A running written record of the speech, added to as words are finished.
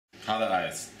How are the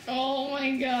eyes? Oh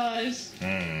my gosh.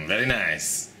 Very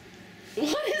nice.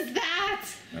 What is that?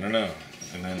 I don't know.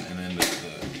 And then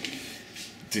the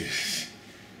dude.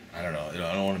 I don't know.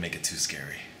 I don't want to make it too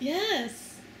scary.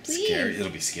 Yes. Please. Scary.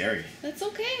 It'll be scary. That's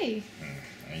okay.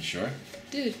 Are you sure?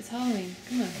 Dude, it's Halloween.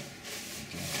 Come on.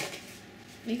 Okay.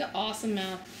 Make an awesome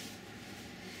mouth.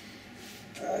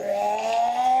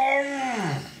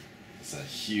 It's a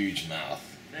huge mouth.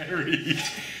 Very.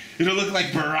 It'll look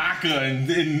like Baraka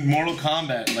in Mortal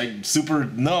Kombat. Like super.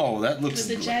 No, that looks.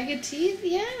 With the jagged teeth?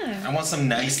 Yeah. I want some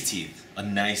nice teeth. A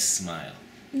nice smile.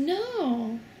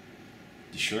 No.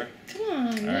 You sure? Come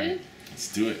on, dude. All right.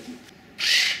 Let's do it.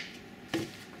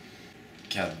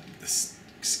 God, this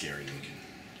is scary looking.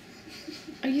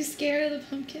 Are you scared of the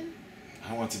pumpkin? I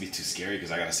don't want it to be too scary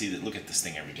because I gotta see that. Look at this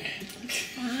thing every day.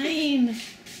 Fine.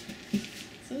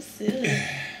 So silly.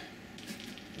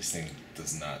 This thing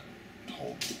does not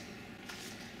hold.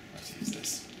 I have to use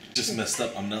this. Just messed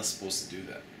up. I'm not supposed to do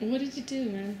that. What did you do,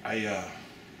 man? I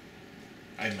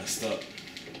messed up.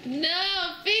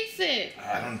 No, fix it.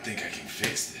 I don't think I can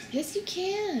fix it. Yes, you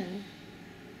can.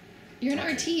 You're an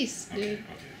artiste, dude.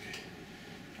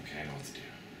 Okay, I know what to do.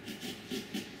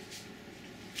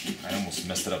 I almost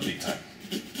messed it up big time.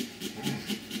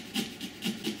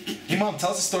 Hey, Mom,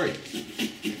 tell us a story.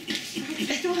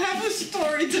 I don't have a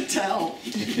story to tell.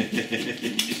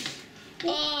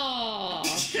 Oh.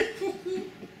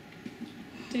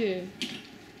 Dude.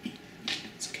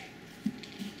 It's okay.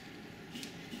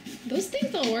 Those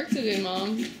things don't work too good,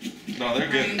 Mom. No, they're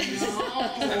good. No.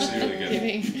 It's actually really good.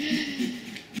 Kidding.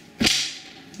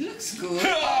 Looks good.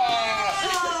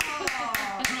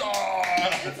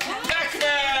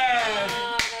 Pac-Man!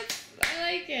 Oh, I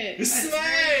like it. You're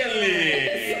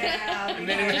smiling! Yeah, And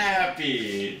then you're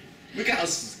happy. Look how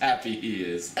happy he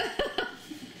is.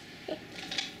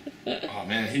 Oh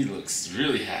man, he looks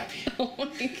really happy. Oh my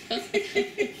god.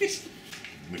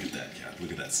 Look at that, God.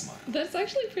 Look at that smile. That's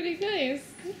actually pretty nice.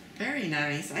 very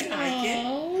nice. I like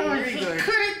Oh. it.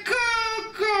 Very good.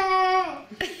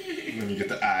 Let me get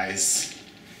the eyes.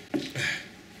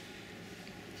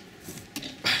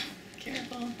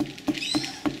 Careful.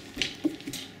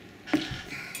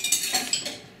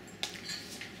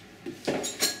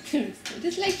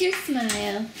 Just like your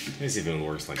smile. It's even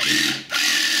worse like this.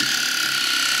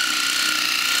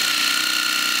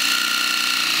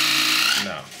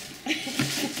 No.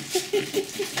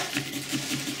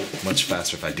 Much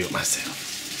faster if I do it myself.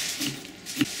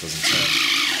 Doesn't turn.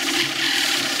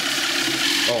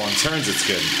 Oh, on turns it's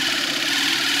good.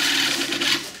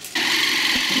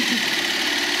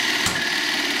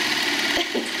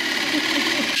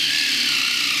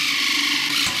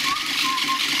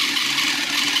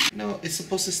 No, it's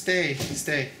supposed to stay.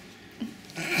 Stay.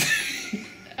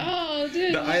 Oh,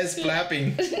 dude. The eye is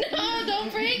flapping. No,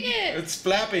 don't break it. It's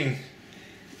flapping.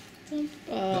 Don't,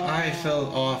 The eye fell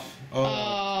off.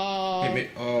 Oh.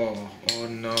 Oh. Oh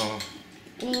no.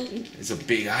 Well, It's a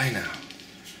big eye now.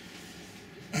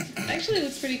 actually, it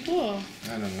looks pretty cool.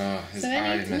 I don't know. His So I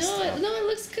eye need to, messed up. no, it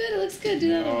looks good. It looks good. Do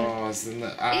that one more. Oh, it's in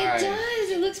the eye. It does.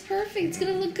 It looks perfect. It's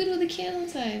gonna look good with a candle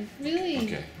inside. Really.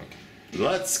 Okay.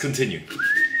 Let's continue.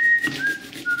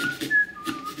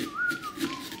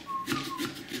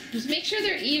 Just make sure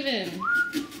they're even.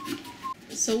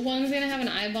 So one's gonna have an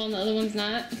eyeball and the other one's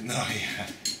not. No, yeah.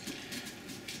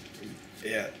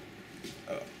 Yeah.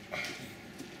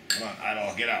 Come on,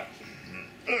 eyeball, get out.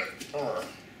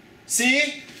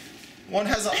 See? One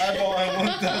has an eyeball and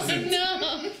one doesn't.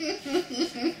 No.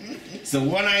 It's a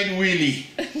one-eyed Willy.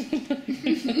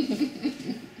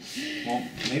 Well,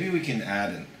 maybe we can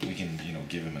add and we can,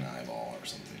 give him an eyeball or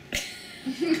something.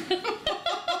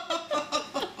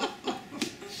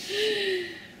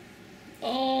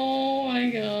 Oh my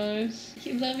gosh.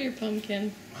 You love your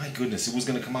pumpkin. My goodness, it was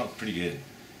gonna come out pretty good.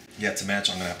 Yeah, to match,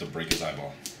 I'm gonna have to break his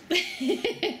eyeball. There we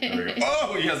go.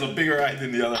 Oh, he has a bigger eye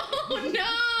than the other. Oh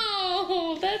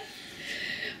no! That's.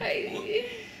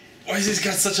 Why has he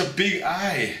got such a big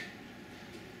eye?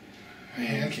 My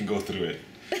hand can go through it.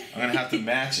 I'm gonna have to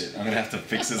match it. I'm gonna have to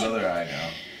fix his other eye now.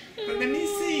 But let me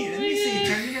see. Let me see.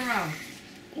 Turn it around.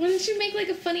 Why don't you make like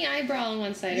a funny eyebrow on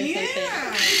one side or something?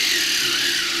 Yeah.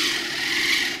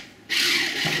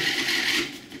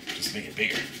 Just make it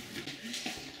bigger.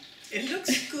 It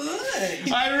looks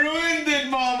good. I ruined it,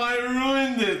 Mom. I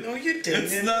ruined it. No, you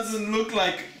didn't. It doesn't look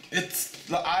like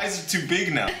the eyes are too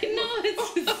big now. No,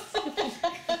 it's.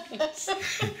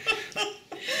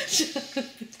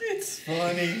 It's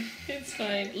funny. It's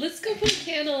fine. Let's go put a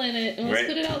candle in it and let's Right.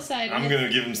 put it outside. I'm gonna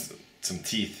give him some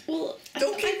teeth. Well,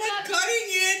 Don't keep I on cutting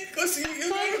it, because you're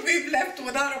going to be left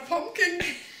without a pumpkin.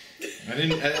 I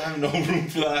have no room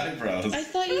for the eyebrows. I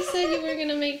thought you said you were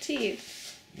gonna make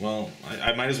teeth. Well,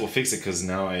 I might as well fix it because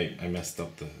now I messed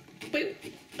up the... Wait.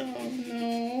 Oh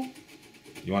no.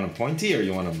 You want them pointy or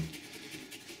you want them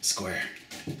square?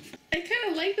 I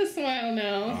kind of like the smile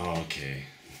now. Oh, okay.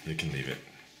 You can leave it.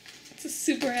 It's a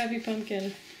super happy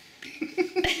pumpkin.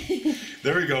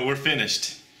 There we go. We're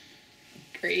finished.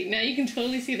 Great. Now you can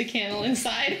totally see the candle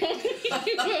inside. When we put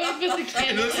the It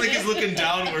candle looks like in. he's looking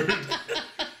downward.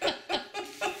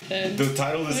 The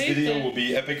title of this video will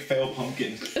be Epic Fail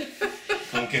Pumpkin.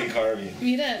 Pumpkin carving.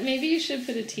 Mira, maybe you should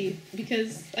put a teeth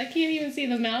because I can't even see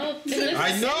the mouth.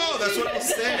 I know, that's what I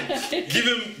was saying. Give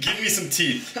me some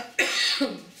teeth.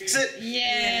 Fix it.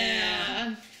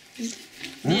 Yeah.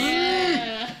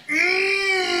 Yeah.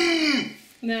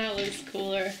 Now it looks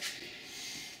cooler.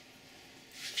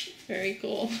 Very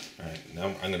cool. Alright,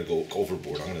 now I'm gonna go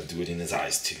overboard. I'm gonna do it in his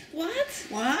eyes too. What?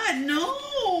 What? No.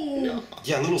 No.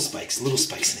 Yeah, little spikes in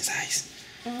his eyes.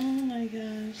 Oh my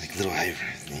gosh. Like little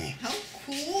eyebrows. How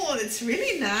cool. It's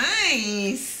really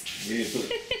nice.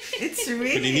 It's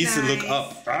really But he needs to look nice.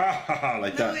 up.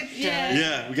 Like No, that. it Yeah. does.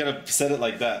 Yeah, we gotta set it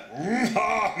like that.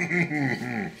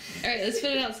 Alright, let's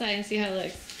put it outside and see how it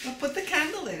looks. Well, put the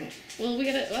candle in it. Well, we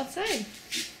gotta outside.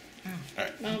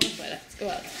 Alright. Mom, let's go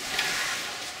out.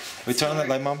 We turn on that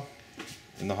light, Mom?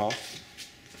 In the hall?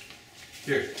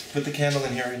 Here, put the candle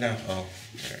in here right now. Oh,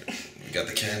 there. We got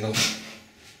the candle.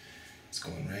 It's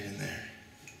going right in there.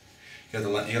 You got the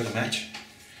match?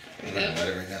 I'm gonna light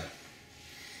it right now.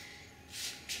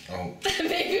 Oh.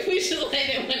 Maybe we should light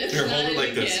it when it's Here, not hold it in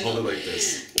like the this. candle. Hold it like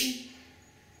this.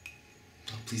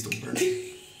 Oh, please don't burn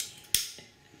me.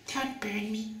 Don't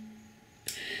burn me.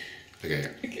 Okay,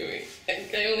 here. Okay, wait.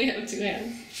 I only have 2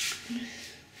 hands.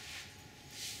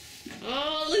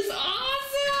 Oh, it looks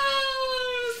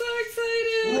awesome! I'm so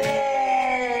excited.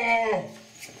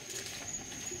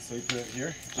 So you put it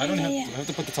here? I don't have- do I have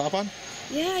to put the top on?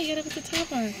 Yeah, you gotta put the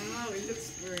top on. Wow, it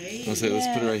looks great. Let's put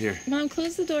it right here. Mom,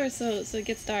 close the door so it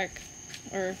gets dark.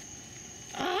 Or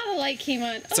the light came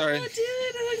on. Sorry. Oh, dude,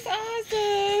 it looks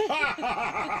awesome.